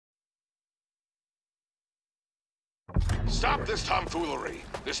Stop this tomfoolery.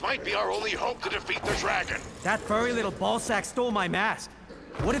 This might be our only hope to defeat the dragon. That furry little ballsack stole my mask.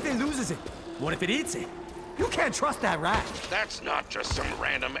 What if it loses it? What if it eats it? You can't trust that rat. That's not just some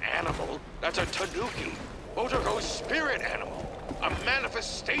random animal. That's a tanuki. Otoko's spirit animal. A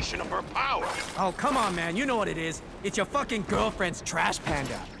manifestation of her power. Oh, come on, man. You know what it is. It's your fucking girlfriend's trash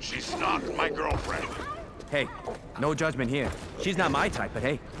panda. She's not my girlfriend. Hey, no judgment here. She's not my type, but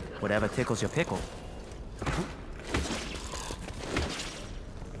hey, whatever tickles your pickle.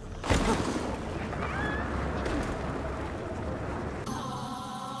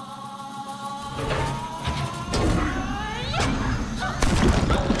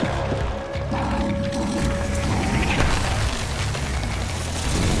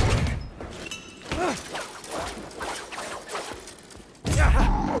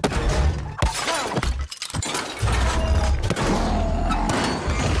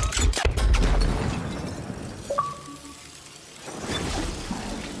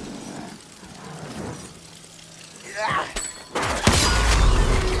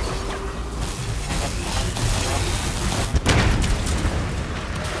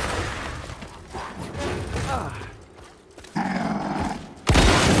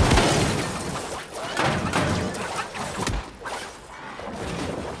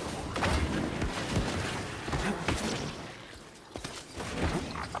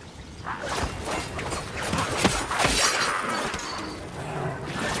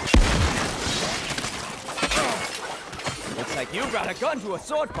 You brought a gun to a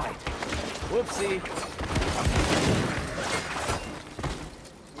sword fight. Whoopsie.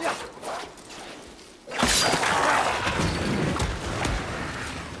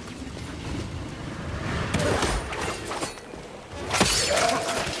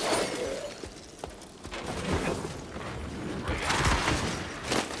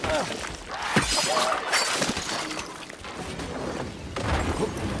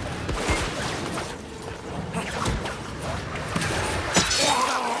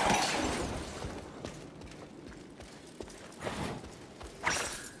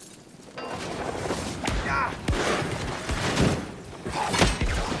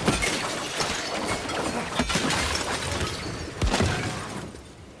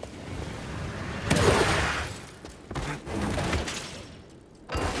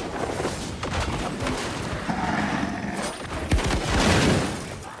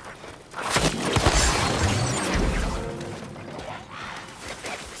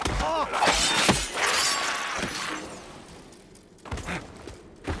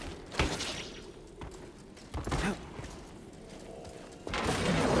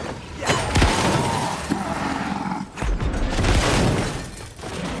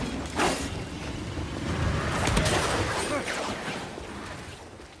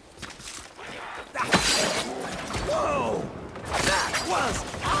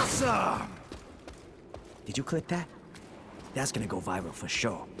 Did you clip that? That's gonna go viral for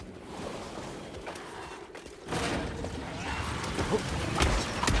sure.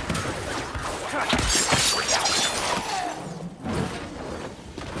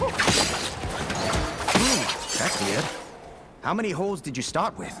 That's weird. How many holes did you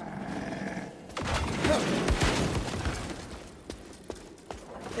start with?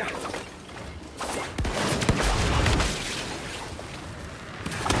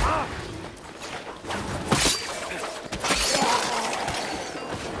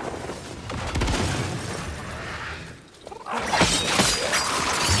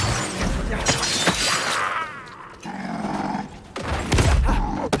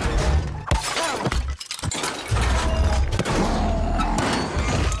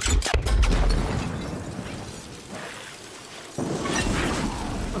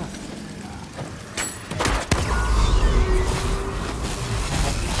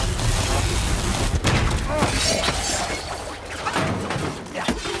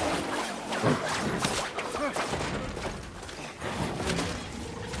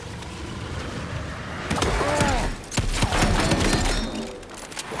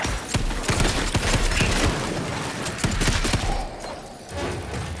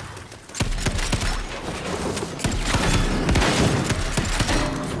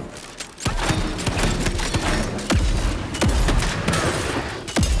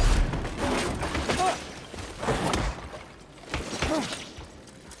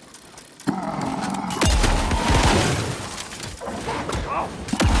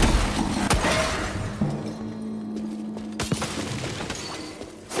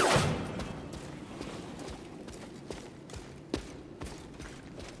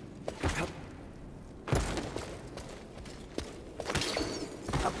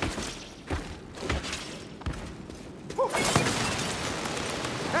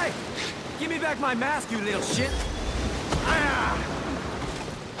 back my mask, you little shit! Ah!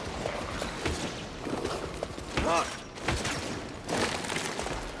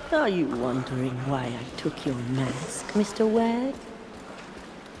 Are you wondering why I took your mask, Mr. Wag?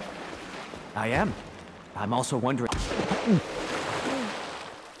 I am. I'm also wondering...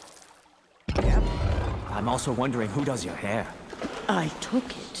 I'm also wondering who does your hair. I took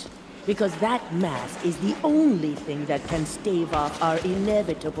it because that mask is the only thing that can stave off our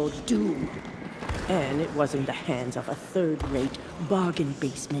inevitable doom. And it was in the hands of a third-rate bargain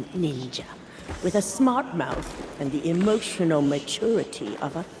basement ninja with a smart mouth and the emotional maturity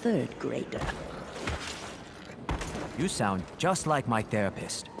of a third grader. You sound just like my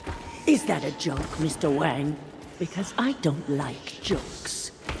therapist. Is that a joke, Mr. Wang? Because I don't like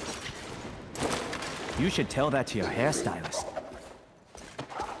jokes. You should tell that to your hairstylist.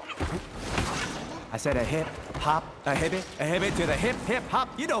 I said a hip, hop, a hibbit to the hip, hip, hop.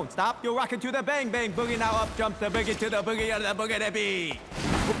 You don't stop. You're rocking to the bang, bang, boogie. Now up jump the boogie to the boogie of the boogie to beat.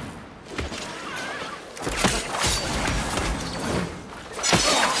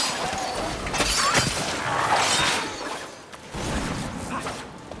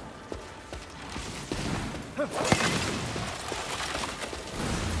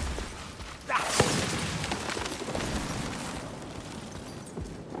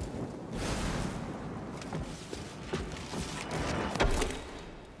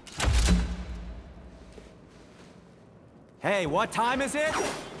 Hey, what time is it?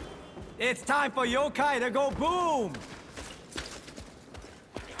 It's time for yokai to go boom!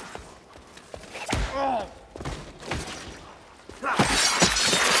 Oh.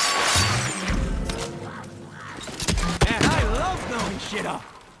 Man, I love blowing shit up!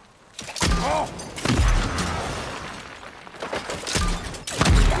 Oh.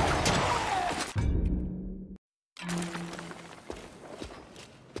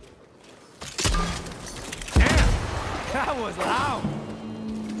 That was loud!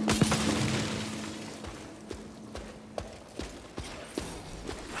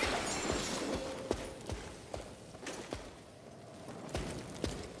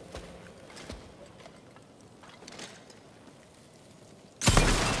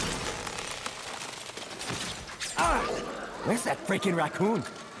 Ah! Where's that freaking raccoon?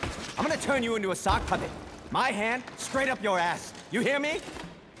 I'm gonna turn you into a sock puppet. My hand, straight up your ass. You hear me?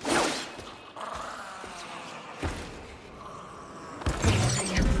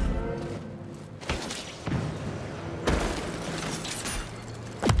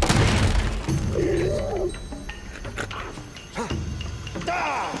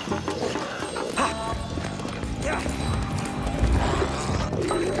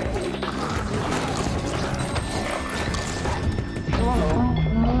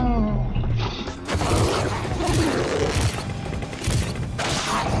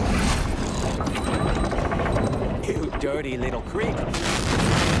 You dirty little creep.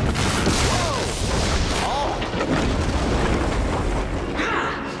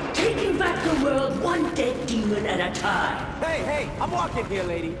 Taking back the world one dead demon at a time. Hey, hey, I'm walking here,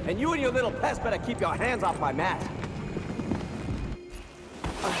 lady, and you and your little pest better keep your hands off my mask.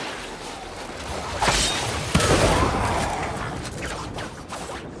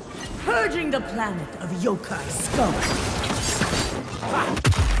 Purging the planet of yokai scum.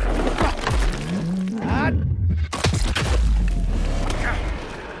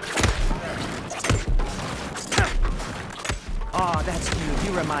 Oh, that's you.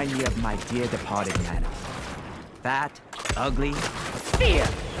 You remind me of my dear departed nana. Fat, ugly. Fear!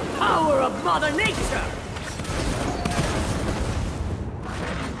 Power of Mother Nature!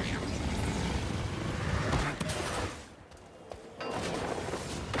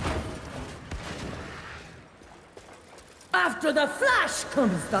 After the flash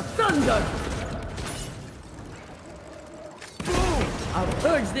comes the thunder! Boom! I'll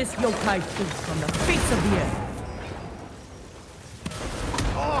purge this yokai thief from the face of the earth.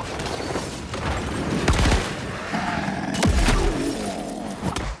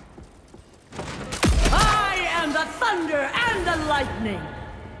 I am the thunder and the lightning!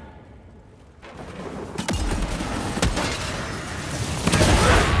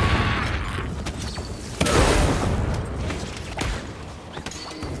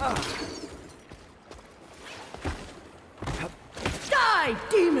 Die,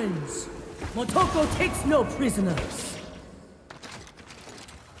 demons! Motoko takes no prisoners.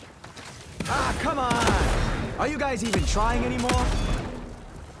 Ah, come on! Are you guys even trying anymore?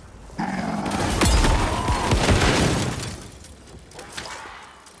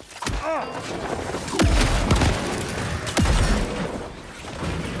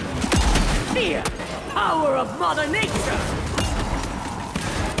 Fear! Power of Mother Nature!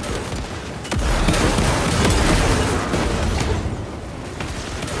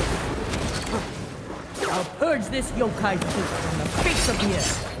 I'll purge this yokai fruit from the face of the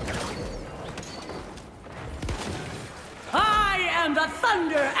earth. I am the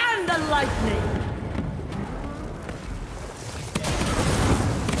thunder and the lightning.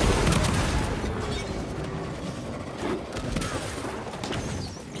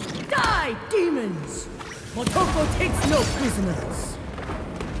 Die, demons! Motoko takes no prisoners.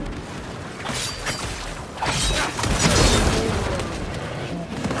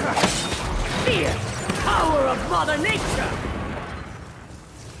 Fear! Power of Mother Nature!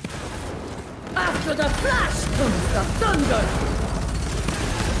 After the flash comes the thunder!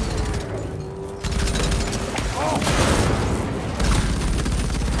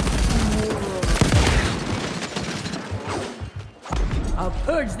 I'll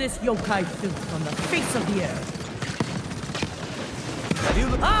purge this yokai fruit from the face of the earth.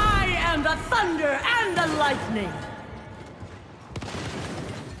 I am the thunder and the lightning!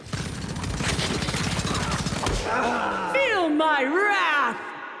 Feel my wrath!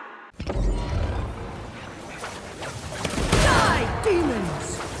 Die,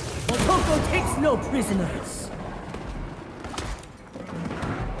 demons! Motoko takes no prisoners.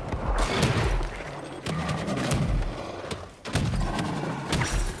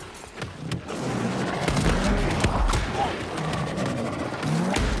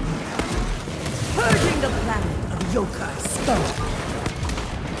 Purging the planet of yokai scum.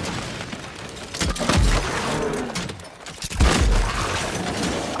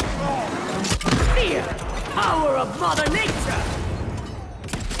 Power of Mother Nature!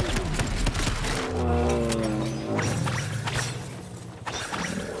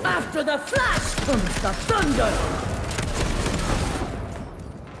 After the flash comes the thunder!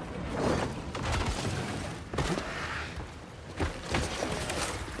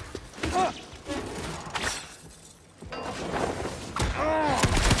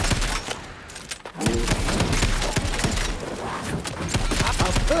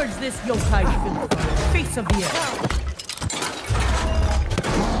 I'll purge this yokai filth from the face of the earth.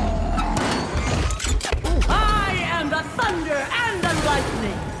 I am the thunder and the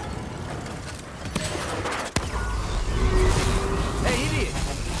lightning. Hey, idiot!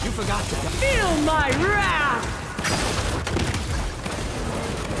 You forgot to... Feel my wrath!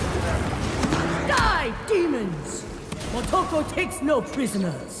 Die, demons! Motoko takes no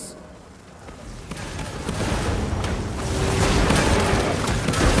prisoners.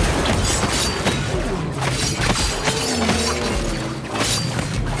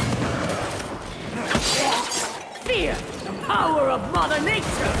 Fear! The power of Mother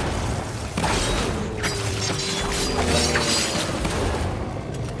Nature!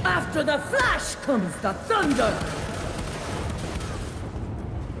 After the flash comes the thunder!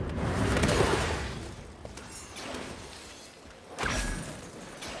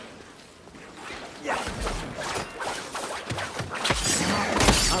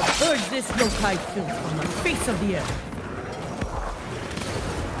 I'll purge this yokai filth from the face of the earth.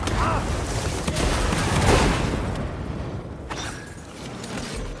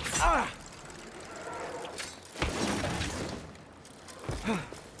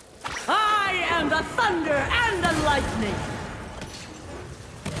 I am the thunder and the lightning!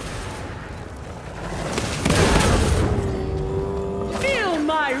 Feel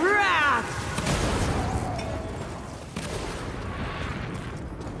my wrath!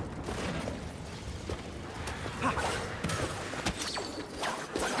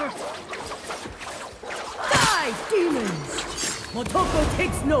 Die, demons! Motoko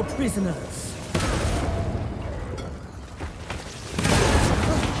takes no prisoners.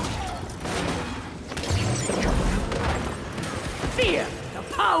 Fear! The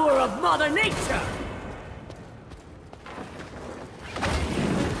power of Mother Nature!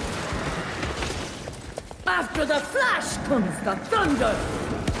 After the flash comes the thunder!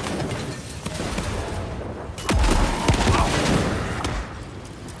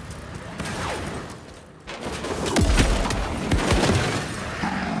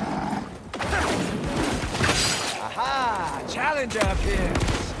 Aha! Challenger appears!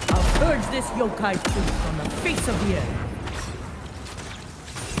 I'll purge this yokai fruit from the face of the earth.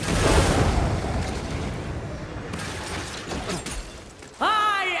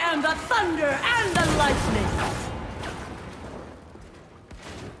 I am the thunder and the lightning!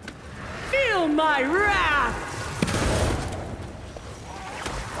 Feel my wrath!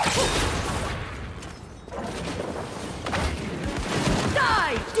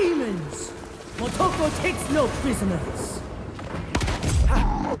 Die, demons! Motoko takes no prisoners.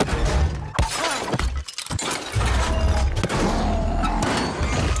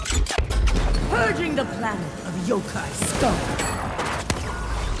 Purging the planet of yokai scum.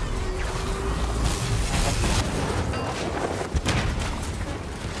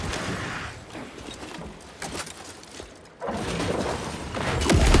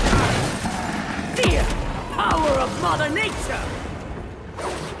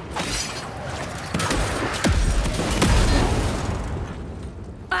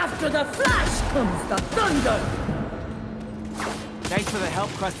 After the flash comes the thunder! Thanks for the help,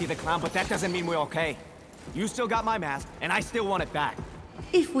 Krusty the Clown, but that doesn't mean we're okay. You still got my mask, and I still want it back.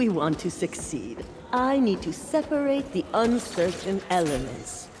 If we want to succeed, I need to separate the uncertain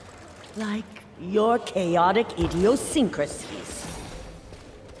elements. Like your chaotic idiosyncrasies.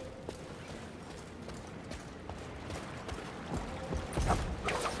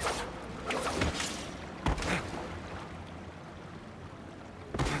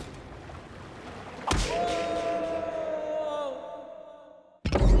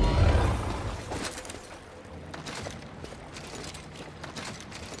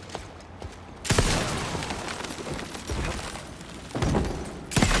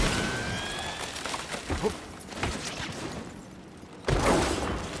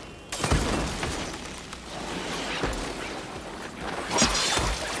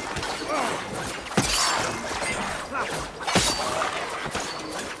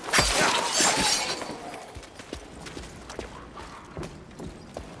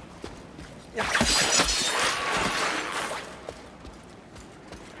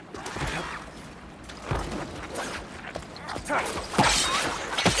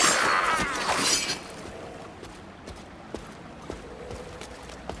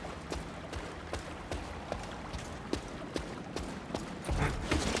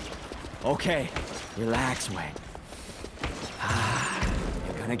 Okay, relax, Wayne.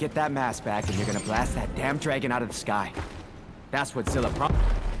 You're gonna get that mask back, and you're gonna blast that damn dragon out of the sky. That's what Zilla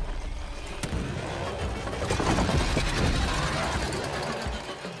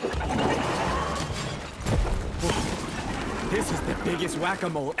This is the biggest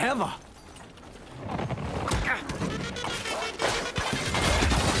whack-a-mole ever!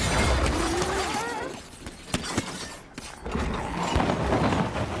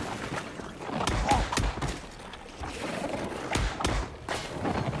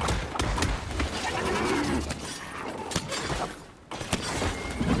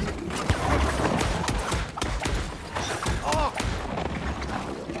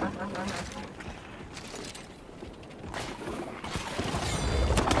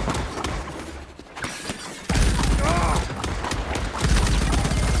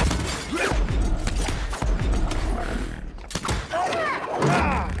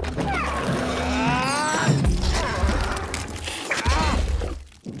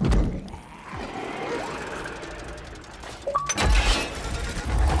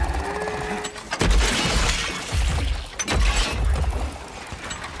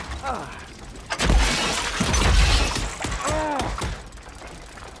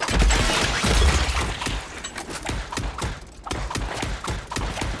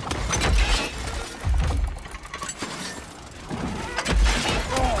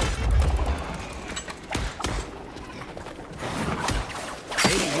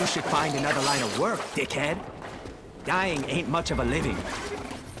 Should find another line of work, dickhead. Dying ain't much of a living.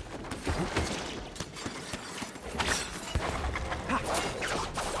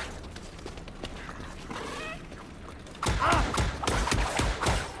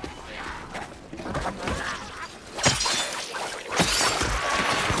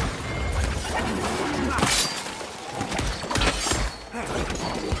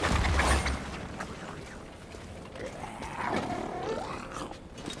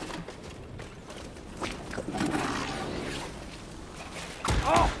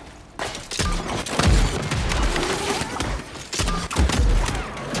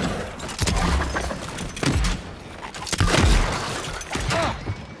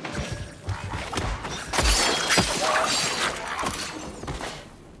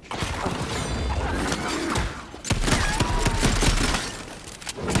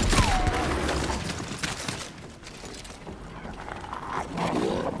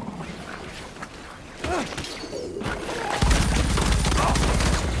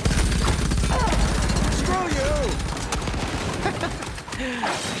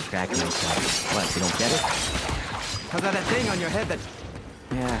 Back inside. What, you don't get it? Cause of that thing on your head that...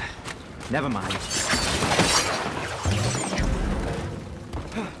 Yeah, never mind.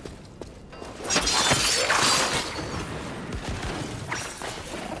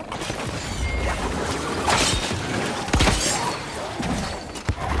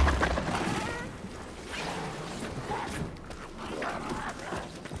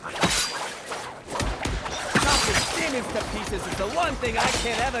 Chopping skin into pieces is the one thing I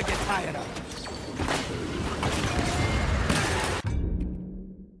can't ever get tired of.